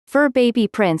Furbaby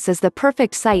Prints is the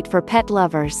perfect site for pet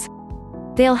lovers.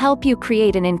 They'll help you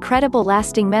create an incredible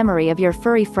lasting memory of your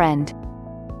furry friend.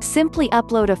 Simply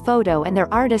upload a photo and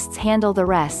their artists handle the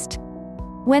rest.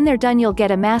 When they're done, you'll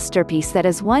get a masterpiece that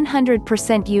is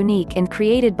 100% unique and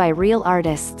created by real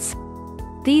artists.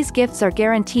 These gifts are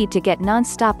guaranteed to get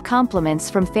non-stop compliments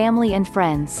from family and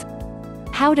friends.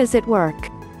 How does it work?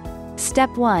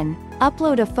 Step 1.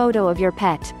 Upload a photo of your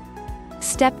pet.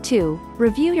 Step 2.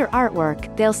 Review your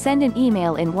artwork. They'll send an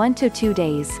email in 1 to 2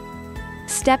 days.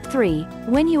 Step 3.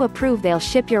 When you approve, they'll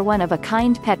ship your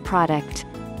one-of-a-kind pet product.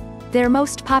 Their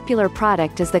most popular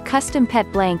product is the custom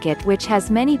pet blanket, which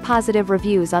has many positive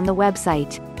reviews on the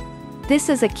website. This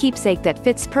is a keepsake that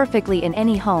fits perfectly in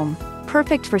any home,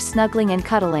 perfect for snuggling and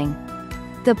cuddling.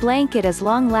 The blanket is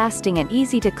long-lasting and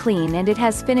easy to clean, and it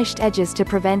has finished edges to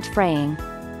prevent fraying.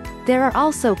 There are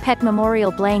also pet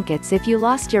memorial blankets if you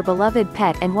lost your beloved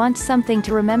pet and want something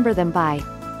to remember them by.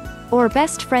 Or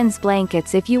best friends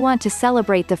blankets if you want to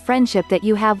celebrate the friendship that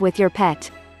you have with your pet.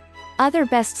 Other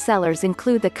best sellers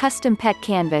include the custom pet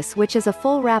canvas, which is a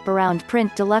full wraparound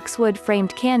print deluxe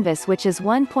wood-framed canvas which is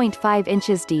 1.5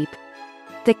 inches deep.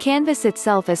 The canvas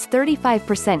itself is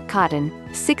 35% cotton,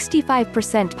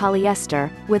 65%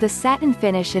 polyester, with a satin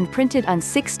finish and printed on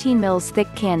 16 mils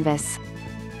thick canvas.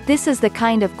 This is the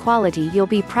kind of quality you'll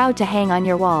be proud to hang on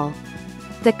your wall.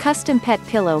 The custom pet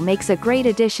pillow makes a great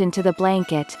addition to the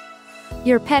blanket.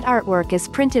 Your pet artwork is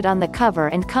printed on the cover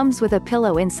and comes with a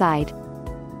pillow inside.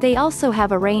 They also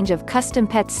have a range of custom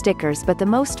pet stickers, but the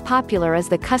most popular is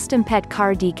the custom pet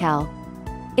car decal.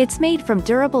 It's made from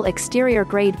durable exterior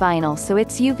grade vinyl, so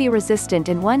it's UV resistant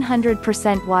and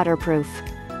 100% waterproof.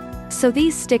 So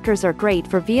these stickers are great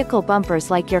for vehicle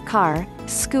bumpers like your car,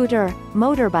 scooter,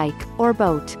 motorbike, or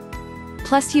boat.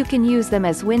 Plus you can use them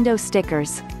as window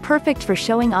stickers, perfect for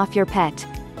showing off your pet.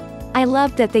 I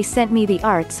loved that they sent me the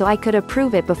art so I could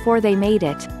approve it before they made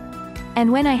it. And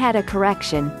when I had a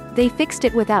correction, they fixed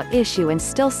it without issue and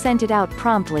still sent it out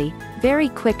promptly. Very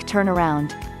quick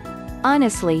turnaround.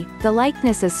 Honestly, the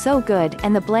likeness is so good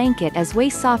and the blanket is way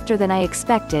softer than I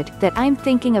expected that I'm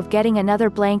thinking of getting another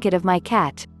blanket of my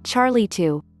cat, Charlie,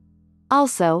 too.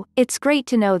 Also, it's great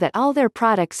to know that all their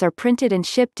products are printed and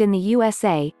shipped in the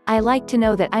USA. I like to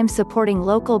know that I'm supporting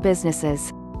local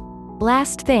businesses.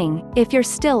 Last thing, if you're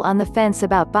still on the fence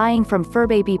about buying from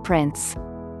Furbaby Prints,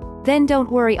 then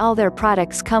don't worry, all their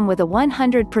products come with a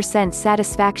 100%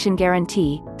 satisfaction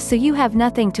guarantee, so you have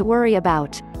nothing to worry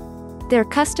about. Their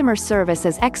customer service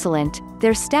is excellent.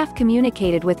 Their staff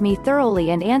communicated with me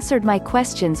thoroughly and answered my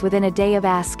questions within a day of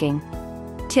asking.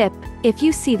 Tip: if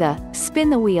you see the "spin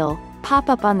the wheel" pop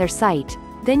up on their site,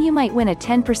 then you might win a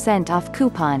 10% off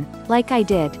coupon, like I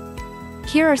did.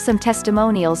 Here are some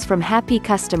testimonials from happy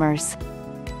customers.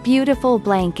 Beautiful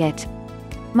blanket.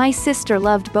 My sister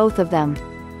loved both of them.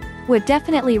 Would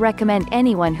definitely recommend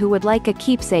anyone who would like a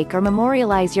keepsake or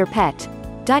memorialize your pet.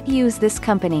 Use this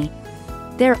company.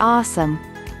 They're awesome.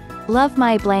 Love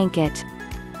my blanket.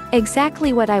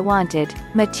 Exactly what I wanted.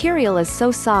 Material is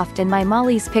so soft and my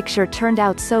Molly's picture turned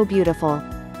out so beautiful.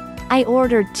 I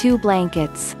ordered 2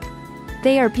 blankets.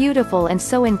 They are beautiful and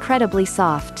so incredibly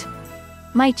soft.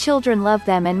 My children love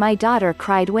them and my daughter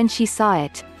cried when she saw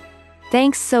it.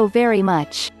 Thanks so very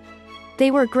much. They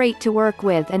were great to work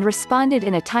with and responded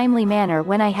in a timely manner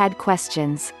when I had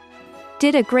questions.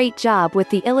 Did a great job with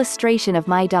the illustration of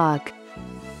my dog.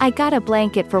 I got a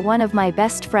blanket for one of my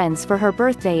best friends for her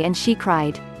birthday and she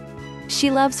cried.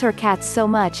 She loves her cats so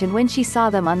much, and when she saw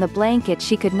them on the blanket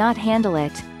she could not handle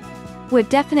it. Would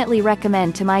definitely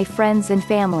recommend to my friends and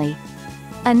family.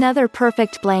 Another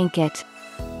perfect blanket.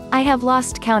 I have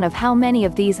lost count of how many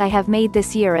of these I have made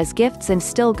this year as gifts and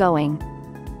still going.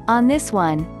 On this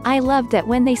one, I loved that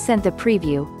when they sent the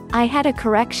preview, I had a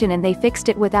correction and they fixed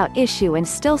it without issue and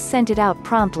still sent it out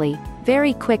promptly.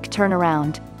 Very quick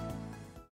turnaround.